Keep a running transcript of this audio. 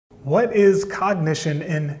What is cognition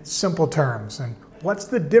in simple terms? And what's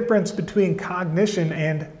the difference between cognition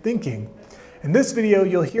and thinking? In this video,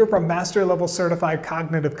 you'll hear from Master Level Certified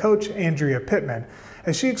Cognitive Coach Andrea Pitman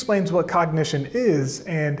as she explains what cognition is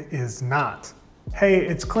and is not. Hey,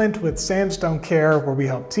 it's Clint with Sandstone Care, where we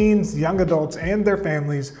help teens, young adults, and their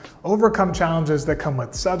families overcome challenges that come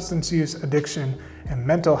with substance use, addiction, and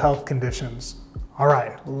mental health conditions. All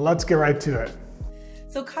right, let's get right to it.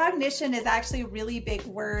 So cognition is actually a really big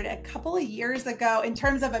word. A couple of years ago, in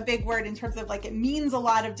terms of a big word, in terms of like it means a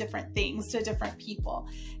lot of different things to different people.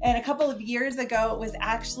 And a couple of years ago, it was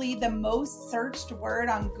actually the most searched word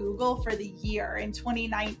on Google for the year in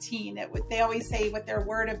 2019. They always say what their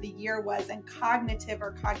word of the year was, and cognitive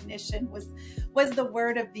or cognition was the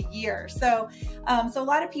word of the year. So a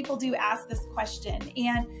lot of people do ask this question,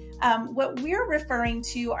 and what we're referring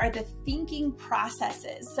to are the thinking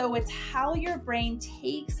processes. So it's how your brain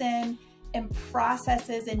takes in and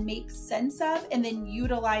processes and makes sense of and then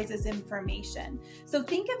utilizes information. So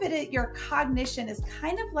think of it, your cognition is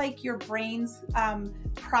kind of like your brain's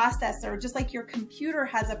processor, just like your computer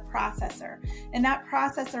has a processor. And that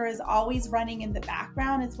processor is always running in the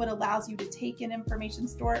background. It's what allows you to take in information,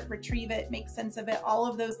 store it, retrieve it, make sense of it, all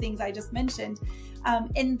of those things I just mentioned.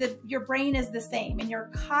 Your brain is the same, and your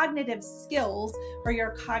cognitive skills or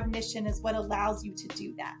your cognition is what allows you to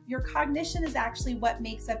do that. Your cognition is actually what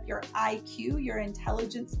makes up your IQ, your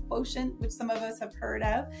intelligence quotient, which some of us have heard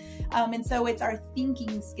of. And so it's our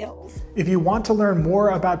thinking skills. If you want to learn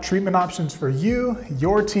more about treatment options for you,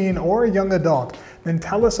 your teen, or young adult, then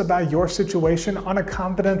tell us about your situation on a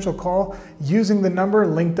confidential call using the number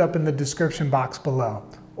linked up in the description box below,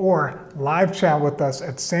 or live chat with us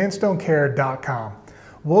at sandstonecare.com.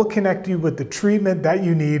 We'll connect you with the treatment that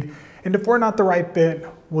you need, and if we're not the right fit,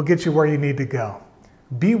 we'll get you where you need to go.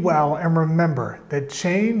 Be well, and remember that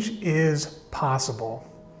change is possible.